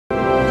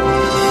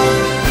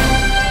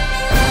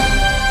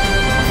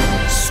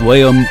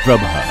Swayam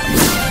Prabha.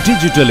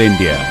 Digital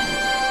India.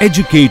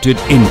 Educated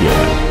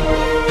India.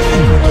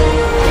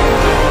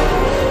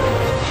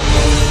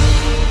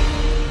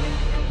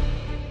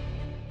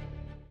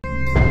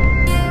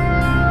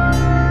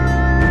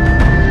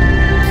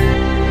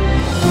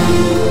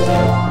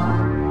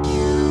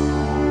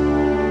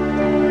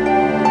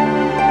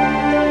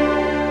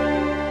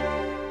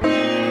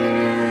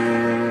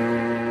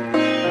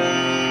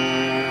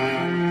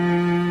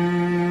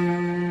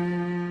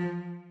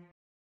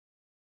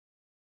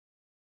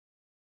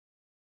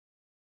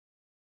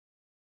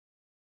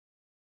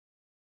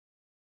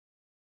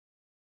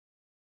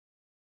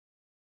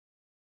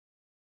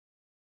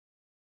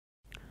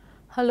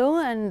 Hello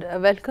and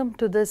welcome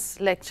to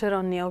this lecture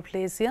on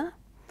neoplasia.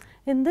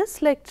 In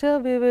this lecture,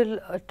 we will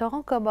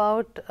talk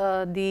about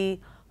the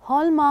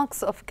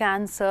hallmarks of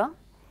cancer,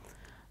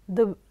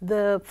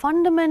 the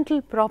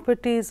fundamental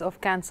properties of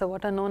cancer,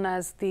 what are known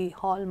as the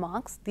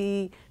hallmarks,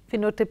 the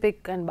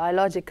phenotypic and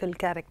biological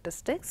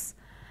characteristics.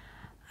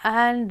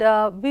 And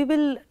we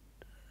will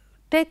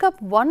take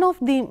up one of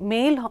the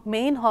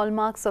main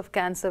hallmarks of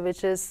cancer,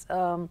 which is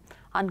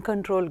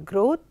uncontrolled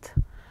growth.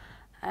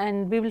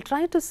 And we will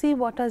try to see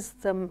what is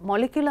the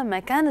molecular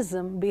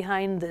mechanism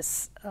behind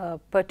this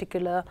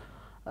particular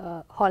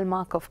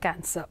hallmark of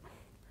cancer.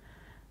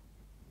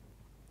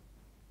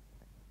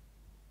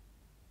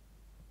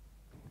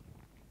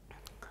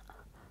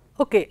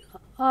 Okay,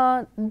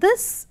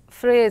 this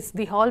phrase,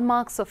 the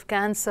hallmarks of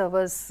cancer,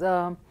 was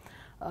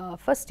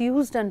first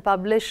used and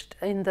published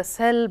in the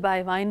Cell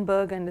by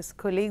Weinberg and his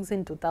colleagues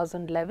in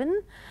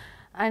 2011,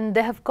 and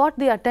they have got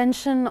the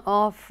attention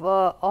of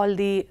all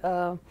the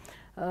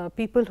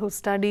people who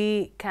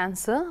study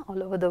cancer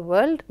all over the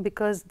world,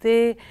 because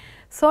they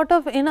sort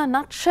of in a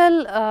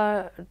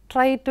nutshell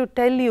try to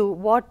tell you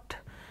what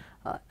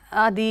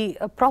are the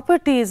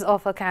properties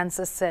of a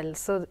cancer cell.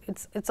 So,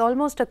 it is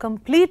almost a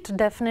complete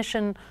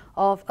definition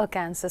of a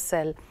cancer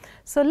cell.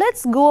 So, let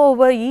us go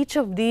over each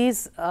of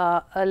these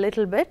a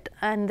little bit,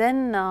 and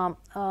then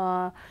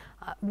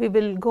we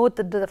will go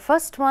to the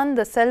first one,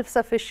 the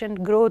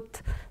self-sufficient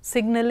growth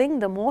signaling,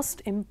 the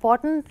most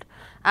important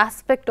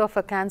aspect of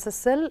a cancer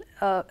cell,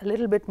 a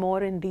little bit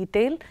more in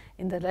detail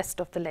in the rest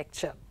of the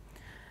lecture.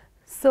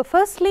 So,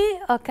 firstly,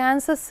 a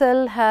cancer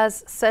cell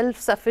has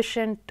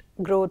self-sufficient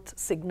growth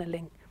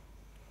signaling,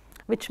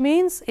 which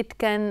means it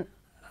can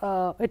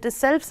it is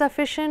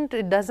self-sufficient,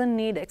 it does not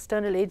need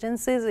external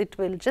agencies, it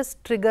will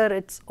just trigger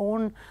its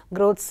own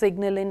growth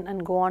signaling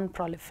and go on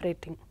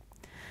proliferating.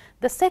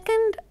 The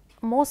second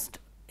most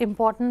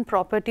important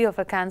property of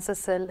a cancer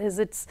cell is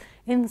its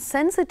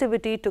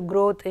insensitivity to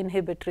growth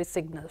inhibitory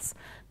signals.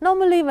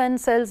 Normally, when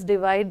cells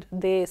divide,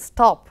 they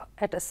stop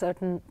at a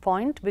certain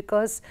point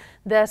because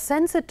they are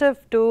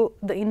sensitive to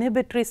the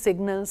inhibitory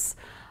signals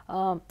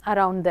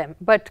around them,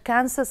 but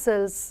cancer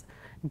cells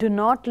do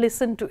not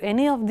listen to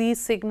any of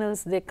these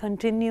signals, they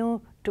continue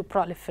to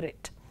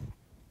proliferate.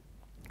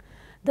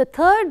 The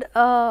third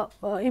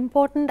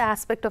important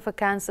aspect of a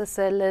cancer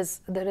cell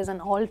is there is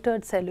an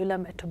altered cellular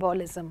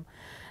metabolism.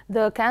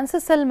 The cancer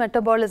cell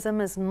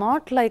metabolism is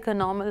not like a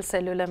normal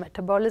cellular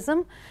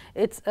metabolism,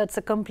 it's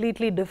a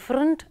completely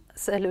different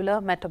cellular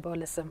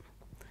metabolism.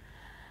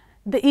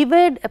 They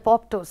evade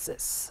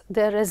apoptosis,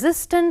 they are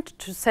resistant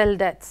to cell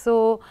death.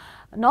 So,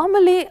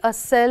 normally a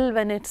cell,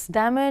 when it is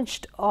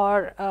damaged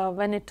or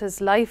when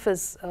its life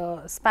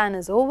span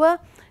is over,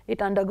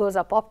 it undergoes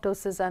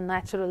apoptosis and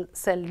natural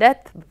cell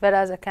death,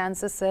 whereas a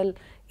cancer cell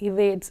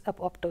evades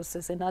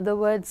apoptosis. In other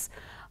words,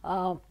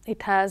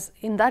 it has,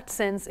 in that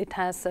sense, it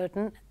has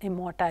certain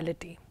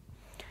immortality.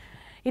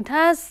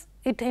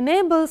 It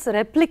enables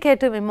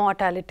replicative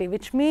immortality,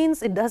 which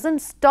means it does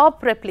not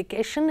stop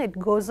replication, it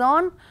goes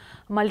on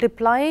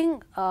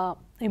multiplying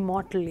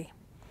immortally.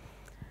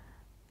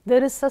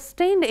 There is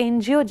sustained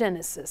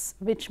angiogenesis,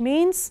 which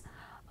means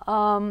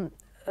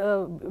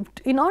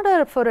in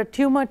order for a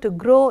tumor to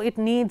grow, it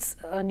needs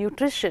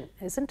nutrition,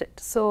 is not it?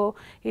 So,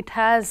 it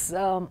has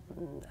a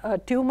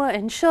tumor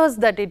ensures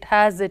that it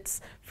has its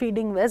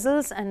feeding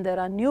vessels, and there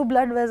are new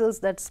blood vessels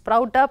that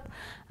sprout up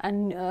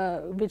and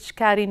which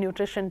carry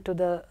nutrition to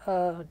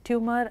the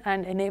tumor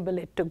and enable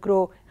it to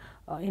grow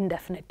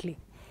indefinitely.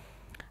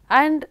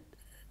 And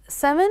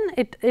 7,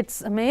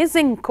 its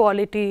amazing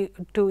quality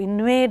to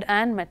invade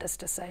and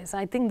metastasize.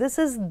 I think this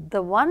is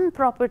the one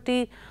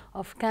property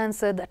of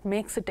cancer that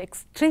makes it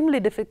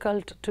extremely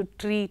difficult to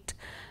treat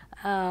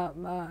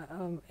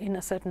in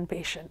a certain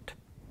patient.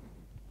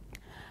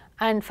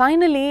 And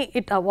finally,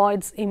 it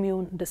avoids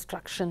immune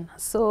destruction.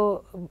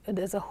 So,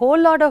 there is a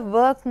whole lot of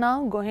work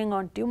now going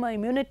on tumor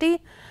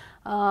immunity.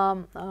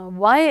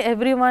 Why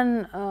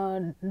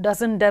everyone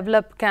does not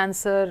develop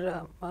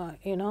cancer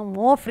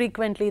more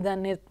frequently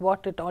than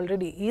what it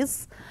already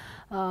is.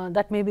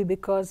 That may be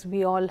because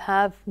we all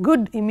have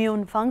good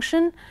immune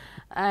function,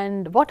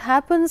 and what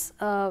happens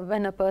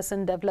when a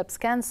person develops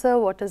cancer,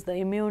 what is the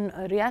immune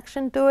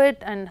reaction to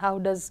it, and how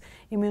does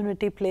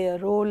immunity play a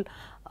role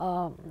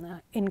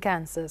in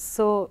cancers.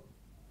 So,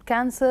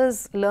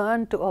 cancers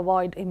learn to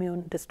avoid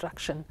immune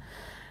destruction,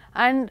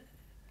 and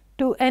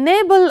To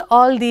enable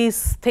all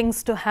these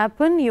things to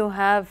happen, you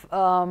have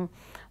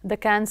the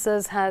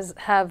cancers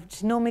have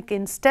genomic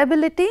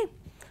instability.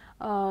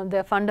 They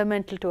are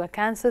fundamental to a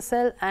cancer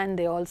cell, and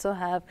they also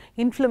have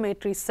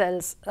inflammatory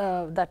cells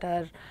that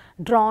are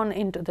drawn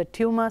into the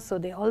tumor. So,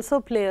 they also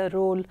play a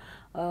role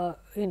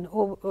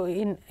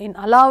in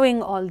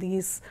allowing all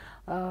these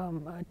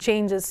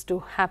changes to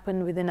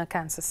happen within a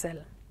cancer cell.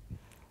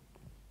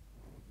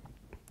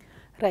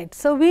 Right.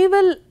 So, we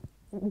will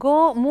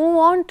move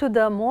on to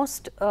the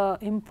most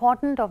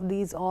important of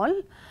these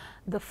all,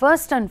 the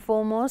first and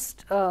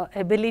foremost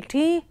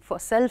ability for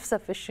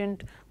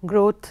self-sufficient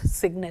growth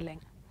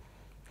signaling.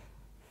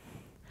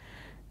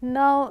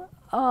 Now,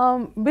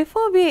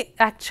 before we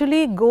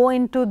actually go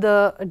into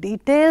the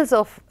details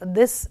of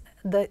this,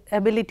 the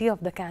ability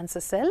of the cancer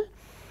cell,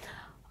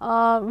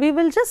 we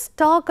will just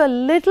talk a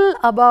little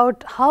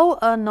about how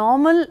a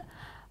normal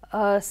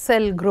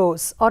cell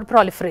grows or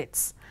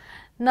proliferates.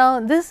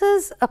 Now, this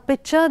is a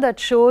picture that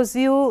shows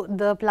you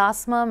the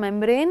plasma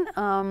membrane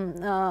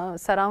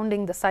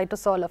surrounding the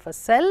cytosol of a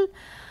cell,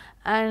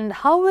 and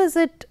how is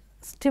it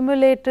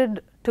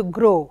stimulated to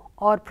grow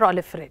or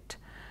proliferate.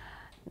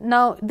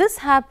 Now, this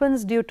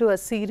happens due to a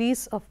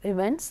series of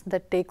events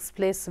that takes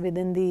place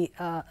within the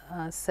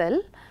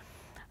cell.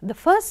 The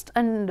first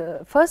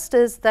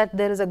is that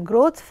there is a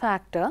growth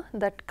factor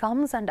that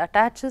comes and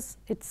attaches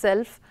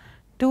itself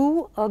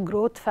to a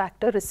growth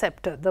factor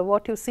receptor. The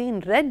what you see in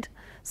red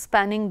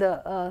spanning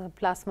the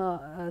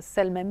plasma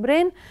cell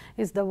membrane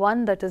is the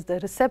one that is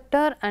the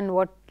receptor, and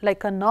what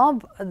like a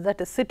knob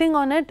that is sitting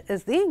on it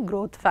is the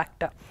growth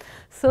factor.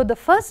 So, the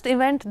first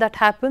event that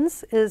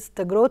happens is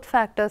the growth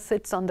factor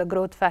sits on the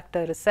growth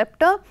factor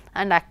receptor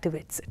and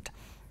activates it.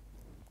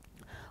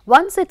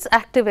 Once it is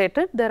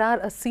activated, there are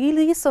a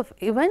series of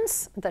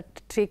events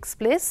that takes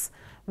place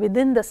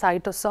within the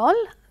cytosol,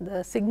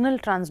 the signal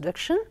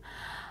transduction,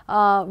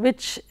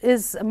 which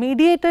is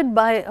mediated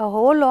by a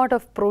whole lot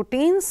of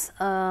proteins,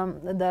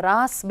 the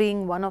RAS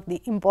being one of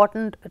the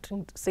important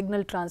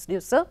signal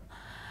transducer,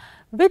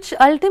 which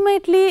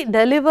ultimately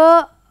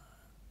deliver,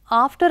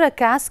 after a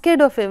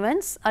cascade of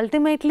events,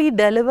 ultimately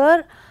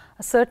deliver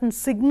certain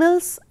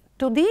signals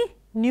to the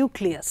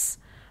nucleus,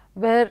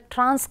 where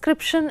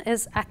transcription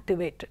is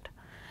activated.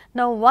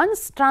 Now,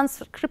 once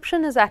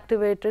transcription is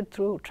activated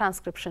through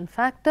transcription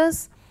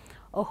factors,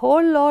 a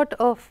whole lot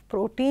of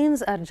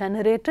proteins are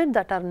generated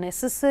that are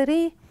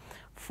necessary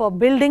for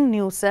building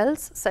new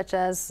cells, such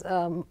as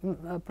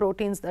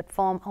proteins that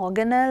form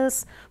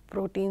organelles,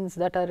 proteins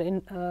that are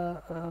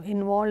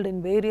involved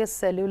in various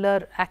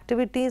cellular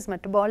activities,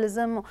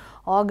 metabolism,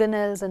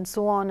 organelles, and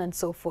so on and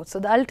so forth. So,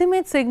 the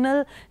ultimate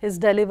signal is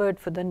delivered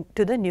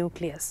to the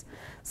nucleus.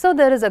 So,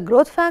 there is a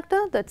growth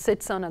factor that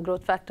sits on a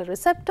growth factor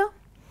receptor,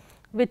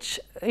 which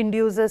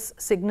induces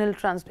signal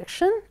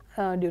transduction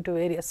due to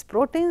various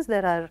proteins.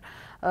 There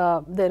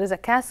is a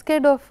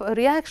cascade of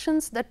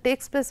reactions that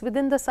takes place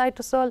within the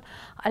cytosol.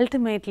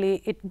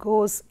 Ultimately, it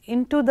goes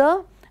into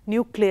the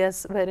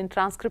nucleus, wherein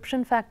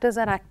transcription factors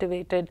are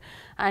activated,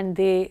 and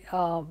they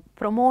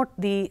promote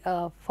the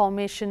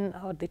formation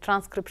or the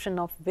transcription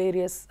of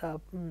various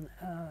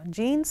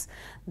genes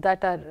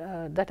that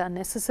are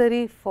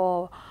necessary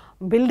for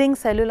building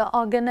cellular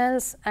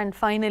organelles, and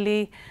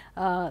finally,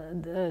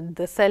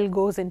 the cell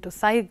goes into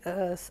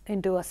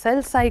a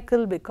cell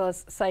cycle,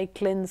 because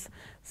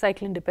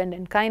cyclin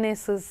dependent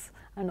kinases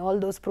and all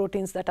those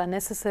proteins that are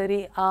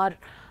necessary are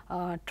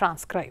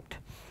transcribed.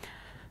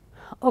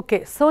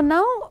 Okay, so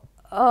now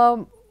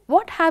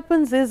what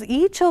happens is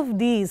each of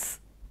these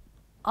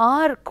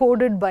are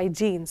coded by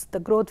genes, the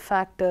growth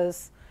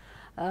factors,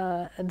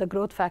 the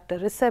growth factor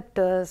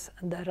receptors,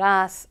 the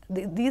RAS,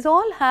 these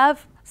all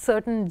have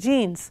certain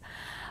genes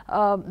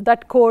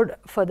that code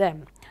for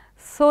them.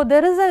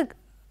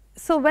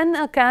 So, when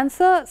a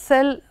cancer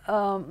cell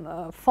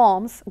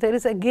forms, there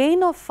is a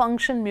gain of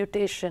function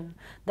mutation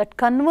that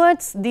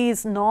converts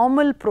these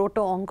normal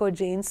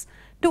proto-oncogenes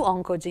to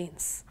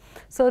oncogenes.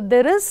 So,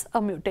 there is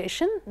a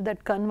mutation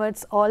that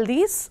converts all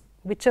these,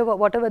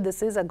 whatever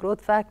this is, a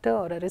growth factor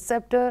or a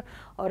receptor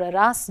or a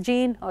RAS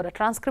gene or a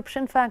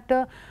transcription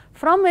factor,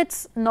 from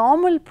its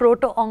normal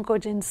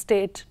proto-oncogene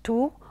state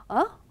to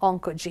a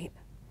oncogene.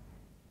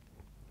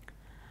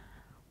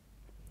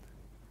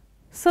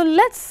 So,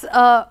 let us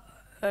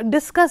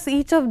discuss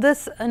each of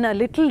this in a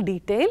little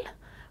detail.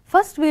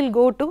 First, we will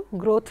go to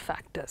growth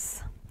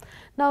factors.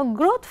 Now,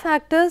 growth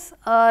factors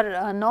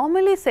are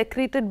normally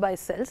secreted by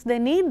cells. They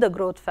need the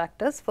growth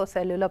factors for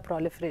cellular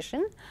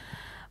proliferation,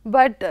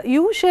 but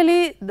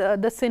usually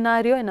the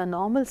scenario in a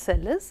normal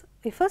cell is,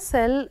 if a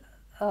cell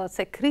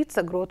secretes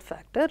a growth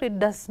factor, it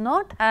does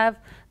not have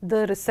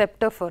the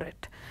receptor for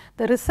it.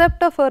 The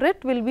receptor for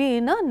it will be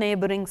in a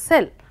neighboring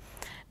cell.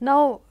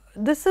 Now,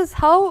 this is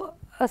how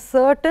a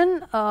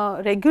certain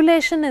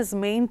regulation is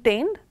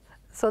maintained,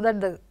 so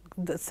that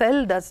the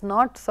cell does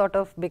not sort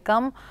of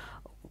become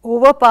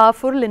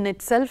overpowerful in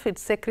itself. It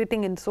is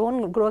secreting its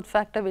own growth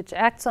factor, which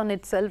acts on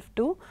itself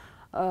to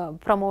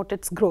promote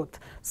its growth.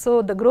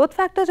 So, the growth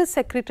factor is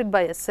secreted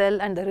by a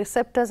cell and the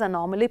receptors are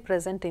normally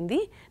present in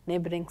the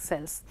neighboring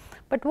cells.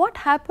 But what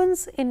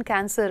happens in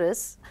cancer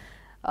is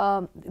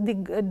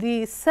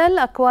the cell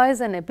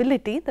acquires an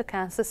ability, the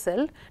cancer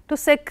cell, to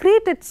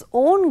secrete its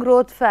own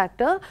growth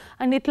factor,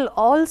 and it will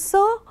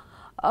also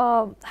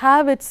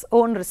have its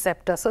own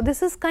receptor. So,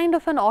 this is kind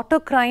of an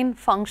autocrine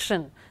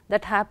function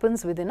that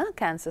happens within a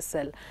cancer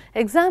cell.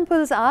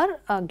 Examples are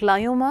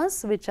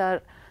gliomas, which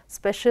are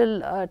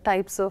special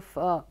types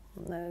of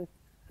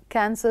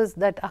cancers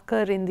that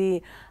occur in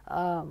the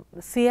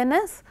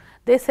CNS.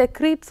 They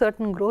secrete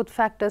certain growth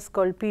factors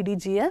called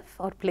PDGF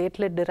or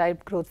platelet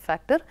derived growth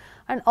factor,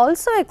 and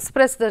also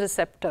express the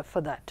receptor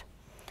for that.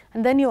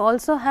 And then you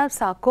also have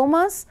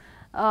sarcomas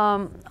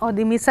or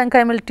the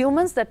mesenchymal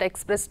tumors that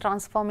express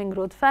transforming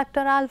growth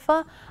factor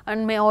alpha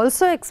and may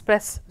also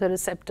express the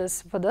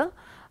receptors for the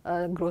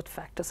growth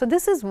factor. So,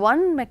 this is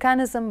one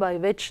mechanism by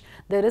which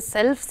there is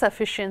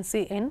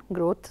self-sufficiency in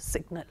growth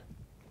signal.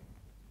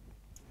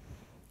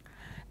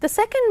 The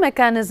second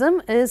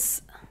mechanism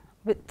is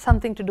with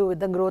something to do with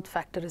the growth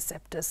factor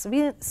receptors.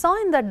 We saw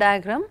in the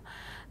diagram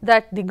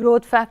that the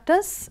growth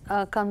factors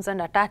comes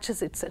and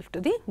attaches itself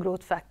to the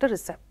growth factor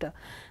receptor.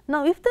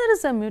 Now, if there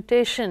is a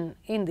mutation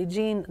in the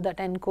gene that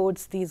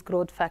encodes these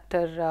growth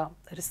factor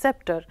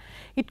receptor,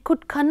 it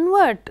could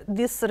convert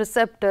this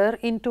receptor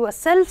into a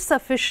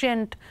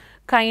self-sufficient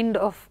kind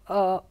of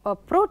a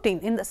protein,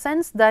 in the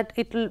sense that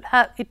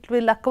it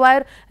will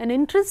acquire an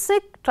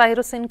intrinsic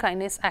tyrosine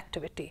kinase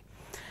activity.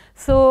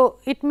 So,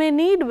 it may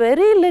need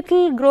very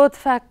little growth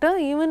factor,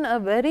 even a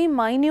very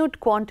minute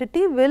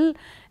quantity will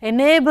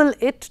enable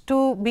it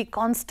to be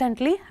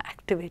constantly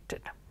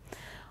activated,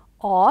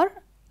 or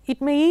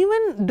it may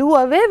even do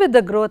away with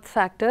the growth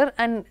factor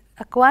and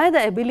acquire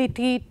the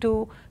ability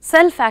to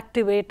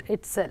self-activate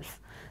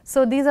itself.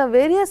 So, these are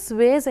various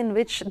ways in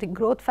which the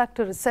growth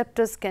factor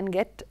receptors can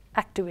get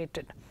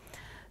activated.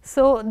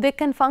 So, they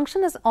can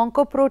function as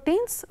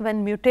oncoproteins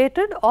when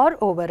mutated or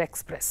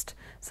overexpressed.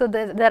 So,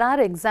 there are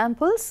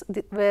examples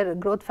where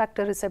growth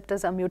factor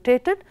receptors are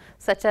mutated,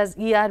 such as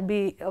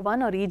ERB1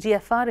 or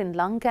EGFR in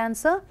lung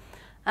cancer,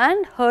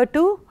 and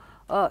HER2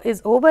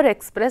 is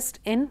overexpressed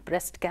in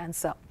breast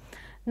cancer.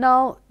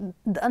 Now,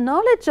 the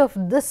knowledge of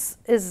this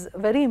is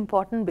very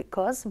important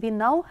because we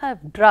now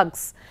have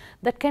drugs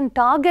that can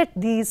target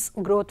these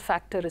growth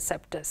factor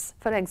receptors.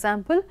 For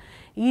example,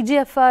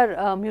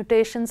 EGFR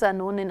mutations are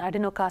known in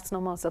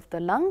adenocarcinomas of the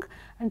lung,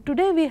 and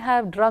today we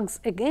have drugs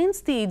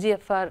against the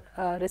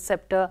EGFR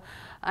receptor,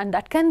 and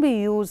that can be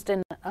used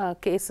in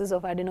cases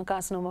of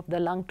adenocarcinoma of the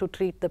lung to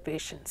treat the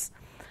patients.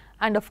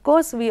 And of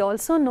course, we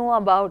also know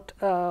about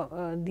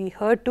the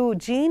HER2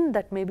 gene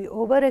that may be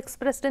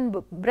overexpressed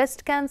in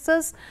breast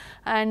cancers,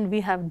 and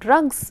we have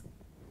drugs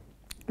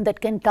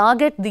that can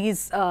target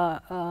these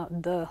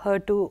the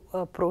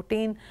HER2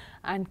 protein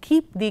and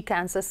keep the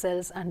cancer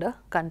cells under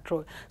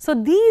control. So,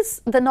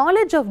 the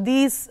knowledge of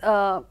these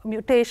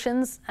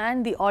mutations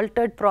and the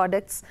altered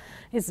products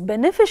is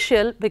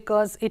beneficial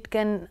because it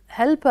can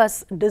help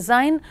us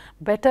design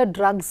better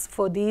drugs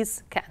for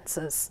these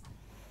cancers.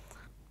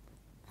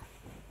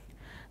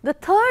 The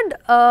third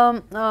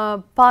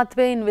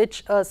pathway in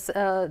which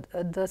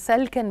the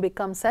cell can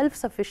become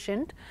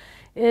self-sufficient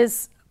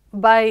is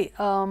by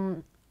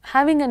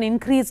having an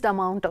increased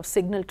amount of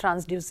signal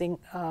transducing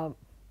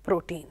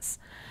proteins.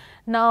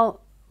 Now,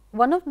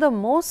 one of the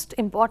most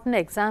important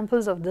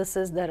examples of this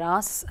is the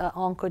RAS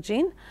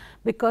oncogene,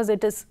 because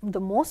it is the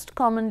most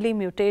commonly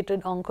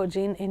mutated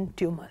oncogene in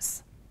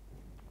tumors.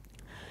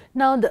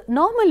 Now,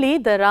 normally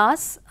the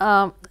RAS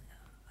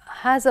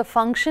has a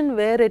function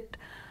where it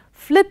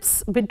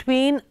flips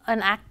between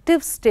an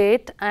active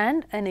state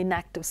and an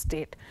inactive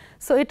state.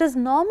 So, it is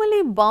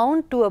normally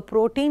bound to a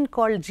protein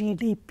called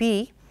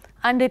GDP,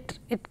 and it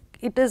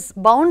is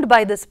bound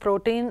by this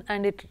protein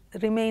and it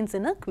remains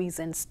in a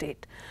quiescent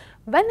state.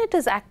 When it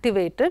is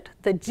activated,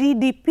 the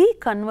GDP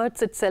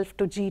converts itself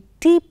to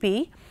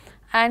GTP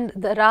and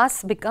the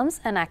RAS becomes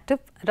an active,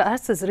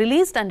 RAS is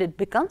released and it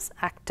becomes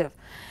active.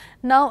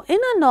 Now, in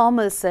a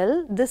normal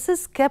cell, this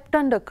is kept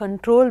under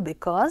control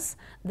because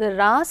the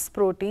RAS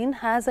protein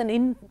has an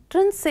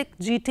intrinsic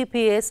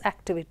GTPase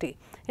activity.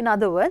 In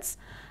other words,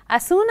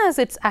 as soon as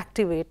it is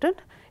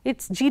activated,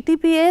 its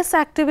GTPase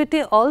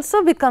activity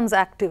also becomes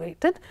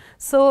activated.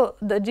 So,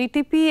 the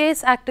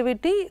GTPase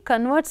activity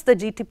converts the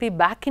GTP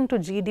back into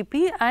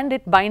GDP and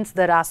it binds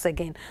the RAS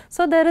again.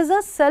 So, there is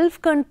a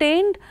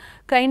self-contained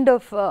kind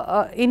of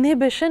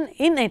inhibition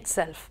in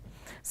itself.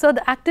 So,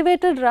 the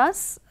activated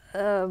RAS,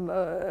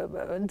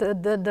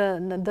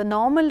 the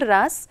normal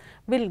RAS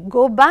will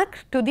go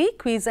back to the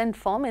quiescent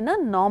form in a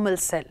normal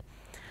cell.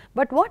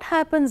 But what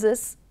happens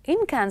is,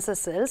 in cancer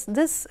cells,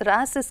 this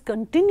RAS is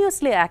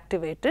continuously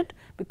activated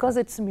because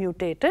it is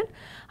mutated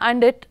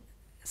and it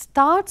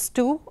starts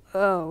to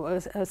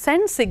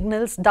send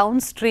signals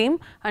downstream,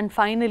 and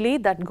finally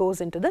that goes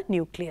into the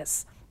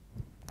nucleus.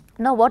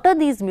 Now, what are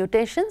these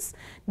mutations?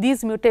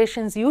 These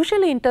mutations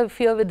usually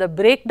interfere with the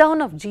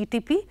breakdown of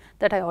GTP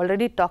that I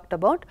already talked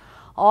about,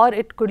 or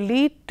it could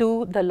lead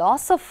to the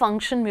loss of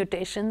function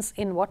mutations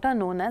in what are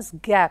known as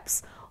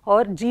gaps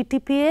or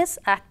GTPase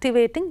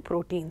activating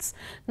proteins.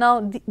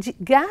 Now, the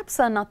gaps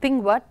are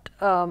nothing but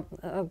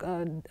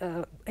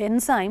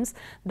enzymes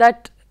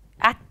that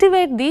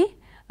activate the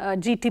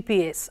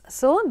GTPase.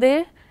 So,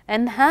 they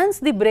enhance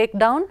the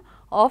breakdown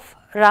of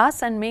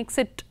RAS and makes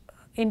it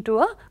into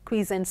a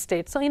quiescent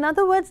state. So, in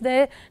other words,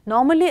 they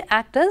normally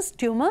act as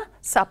tumor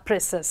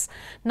suppressors.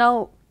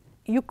 Now,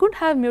 you could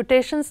have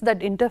mutations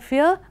that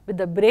interfere with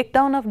the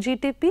breakdown of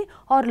GTP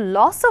or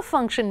loss of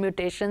function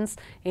mutations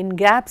in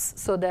gaps.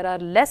 So, there are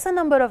lesser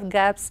number of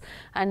gaps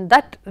and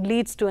that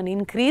leads to an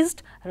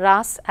increased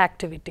RAS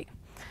activity.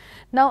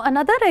 Now,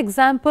 another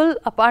example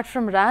apart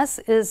from RAS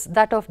is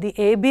that of the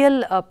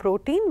ABL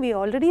protein. We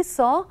already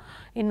saw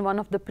in one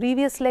of the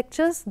previous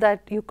lectures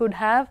that you could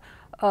have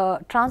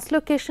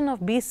translocation of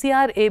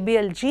BCR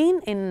ABL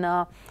gene in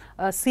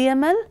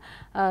CML,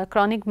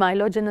 chronic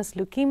myelogenous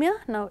leukemia.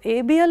 Now,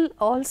 ABL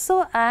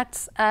also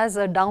acts as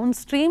a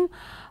downstream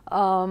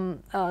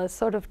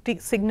sort of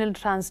signal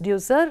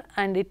transducer,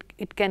 and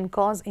it can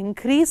cause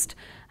increased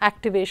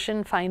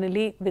activation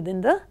finally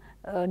within the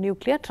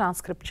nuclear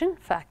transcription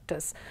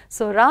factors.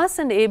 So, RAS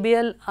and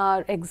ABL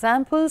are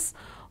examples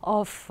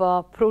of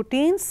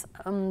proteins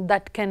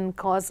that can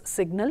cause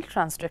signal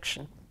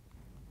transduction.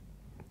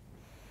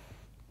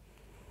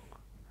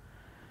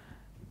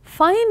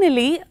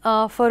 Finally,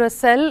 for a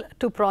cell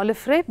to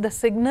proliferate, the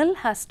signal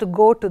has to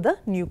go to the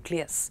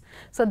nucleus.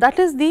 So, that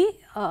is the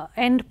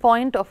end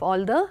point of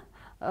all the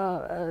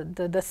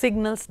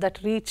signals that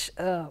reach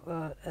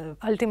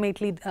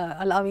ultimately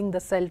allowing the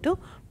cell to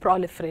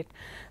proliferate.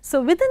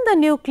 So, within the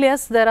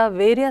nucleus there are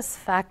various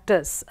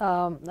factors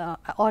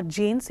or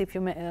genes, if you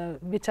may,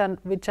 which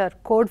are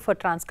code for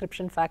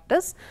transcription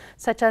factors,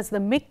 such as the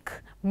MYC,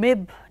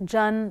 MYB,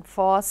 JUN,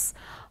 FOS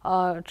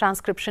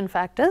transcription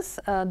factors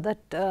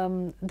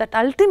that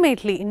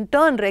ultimately in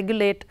turn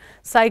regulate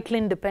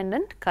cyclin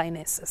dependent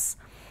kinases.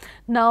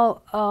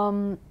 Now,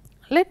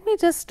 let me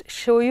just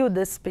show you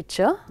this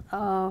picture.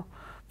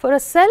 For a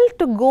cell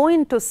to go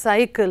into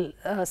cycle,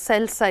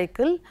 cell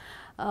cycle,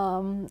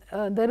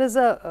 there is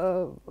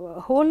a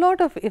whole lot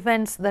of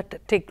events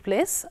that take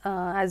place,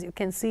 as you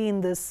can see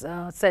in this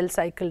cell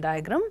cycle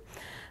diagram.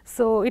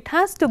 So, it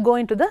has to go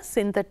into the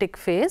synthetic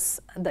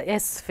phase, the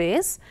S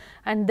phase,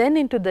 and then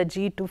into the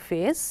G2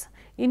 phase,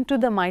 into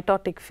the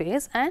mitotic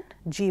phase and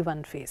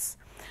G1 phase.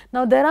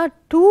 Now, there are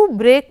two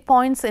break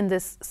points in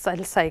this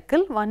cell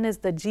cycle. One is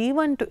the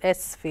G1 to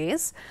S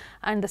phase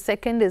and the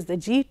second is the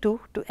G2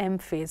 to M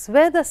phase,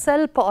 where the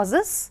cell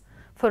pauses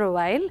for a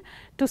while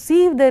to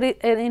see if there is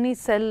any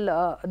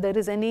cell, there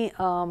is any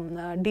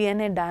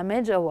DNA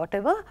damage or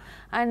whatever,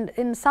 and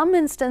in some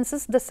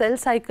instances the cell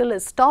cycle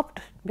is stopped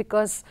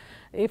because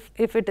if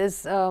it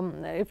is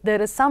if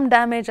there is some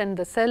damage and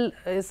the cell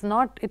is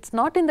not, it is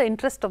not in the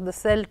interest of the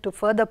cell to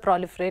further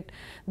proliferate,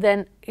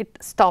 then it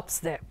stops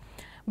there.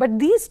 But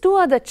these two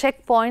are the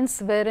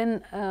checkpoints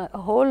wherein a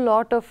whole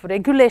lot of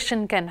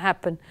regulation can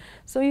happen.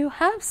 So, you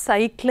have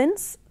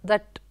cyclins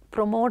that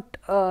promote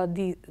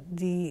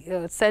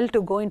the cell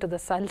to go into the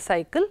cell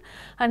cycle,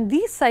 and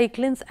these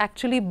cyclins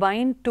actually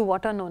bind to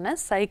what are known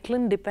as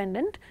cyclin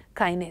dependent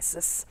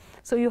kinases.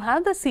 So, you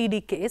have the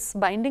CDKs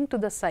binding to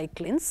the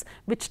cyclins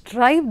which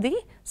drive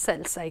the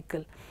cell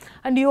cycle,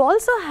 and you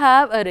also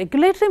have a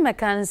regulatory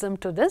mechanism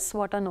to this,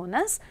 what are known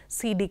as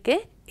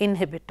CDK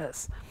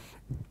inhibitors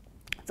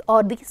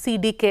or the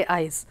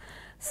CDKIs.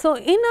 So,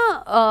 in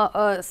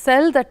a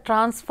cell that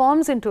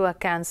transforms into a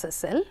cancer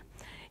cell,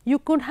 you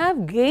could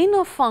have gain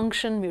of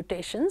function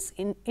mutations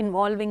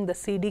involving the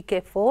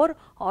CDK4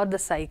 or the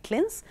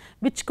cyclins,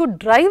 which could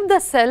drive the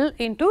cell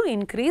into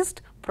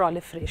increased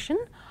proliferation,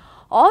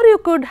 or you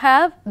could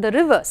have the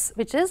reverse,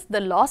 which is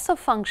the loss of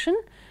function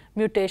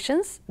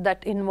mutations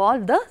that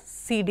involve the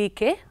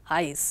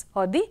CDKIs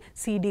or the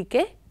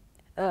CDK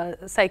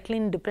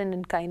cyclin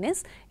dependent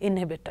kinase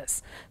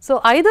inhibitors. So,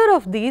 either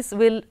of these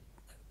will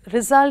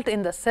result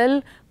in the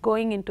cell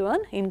going into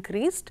an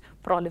increased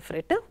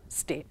proliferative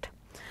state.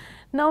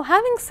 Now,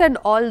 having said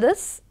all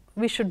this,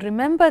 we should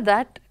remember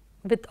that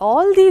with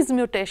all these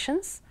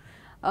mutations,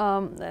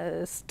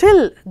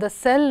 still the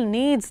cell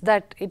needs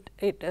that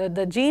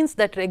the genes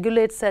that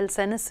regulate cell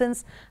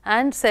senescence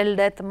and cell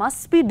death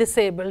must be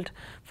disabled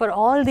for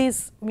all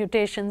these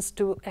mutations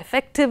to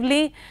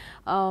effectively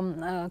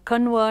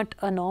convert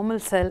a normal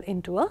cell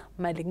into a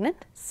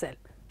malignant cell.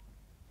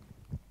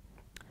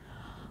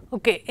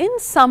 Okay, in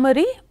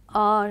summary,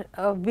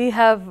 we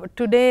have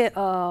today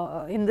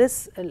in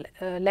this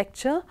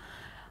lecture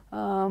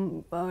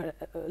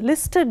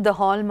listed the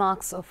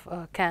hallmarks of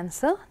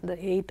cancer, the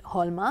 8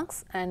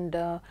 hallmarks, and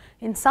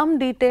in some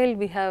detail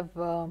we have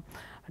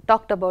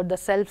talked about the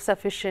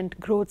self-sufficient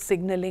growth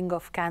signaling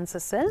of cancer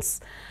cells,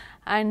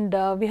 and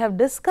we have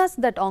discussed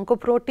that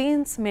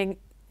oncoproteins may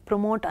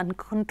promote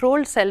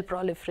uncontrolled cell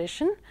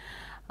proliferation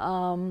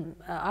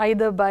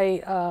either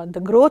by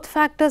the growth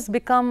factors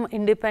become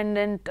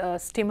independent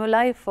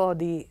stimuli for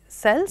the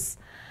cells.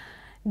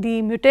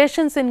 the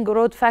mutations in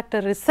growth factor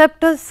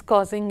receptors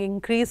causing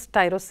increased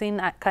tyrosine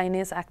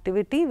kinase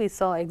activity. We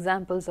saw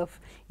examples of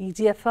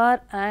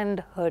EGFR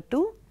and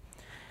HER2.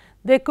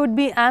 There could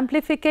be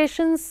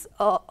amplifications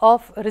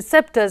of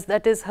receptors,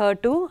 that is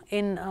HER2,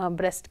 in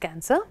breast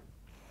cancer.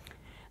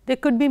 There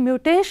could be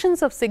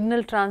mutations of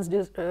signal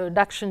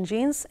transduction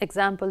genes,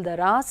 example the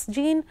RAS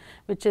gene,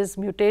 which is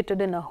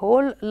mutated in a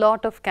whole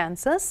lot of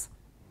cancers.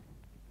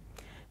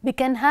 We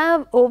can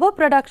have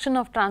overproduction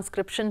of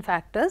transcription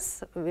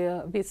factors.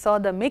 We saw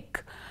the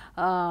MYC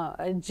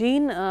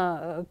gene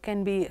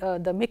can be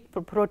the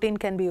MYC protein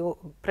can be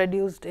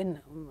produced in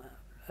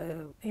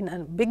a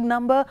big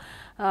number.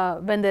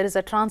 When there is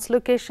a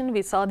translocation,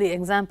 we saw the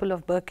example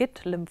of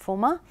Burkitt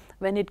lymphoma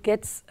when it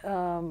gets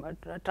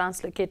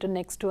translocated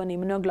next to an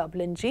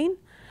immunoglobulin gene.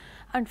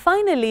 And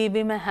finally,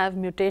 we may have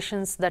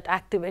mutations that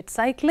activate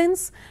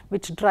cyclins,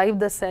 which drive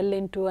the cell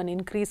into an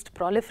increased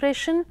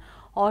proliferation,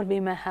 or we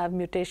may have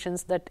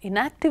mutations that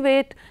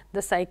inactivate the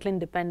cyclin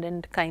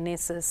dependent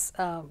kinases.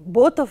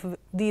 Both of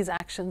these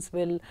actions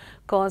will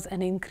cause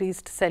an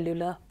increased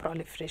cellular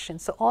proliferation.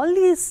 So, all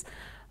these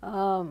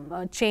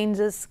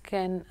changes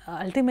can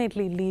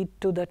ultimately lead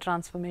to the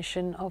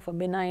transformation of a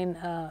benign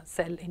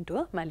cell into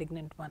a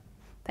malignant one.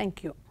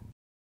 Thank you.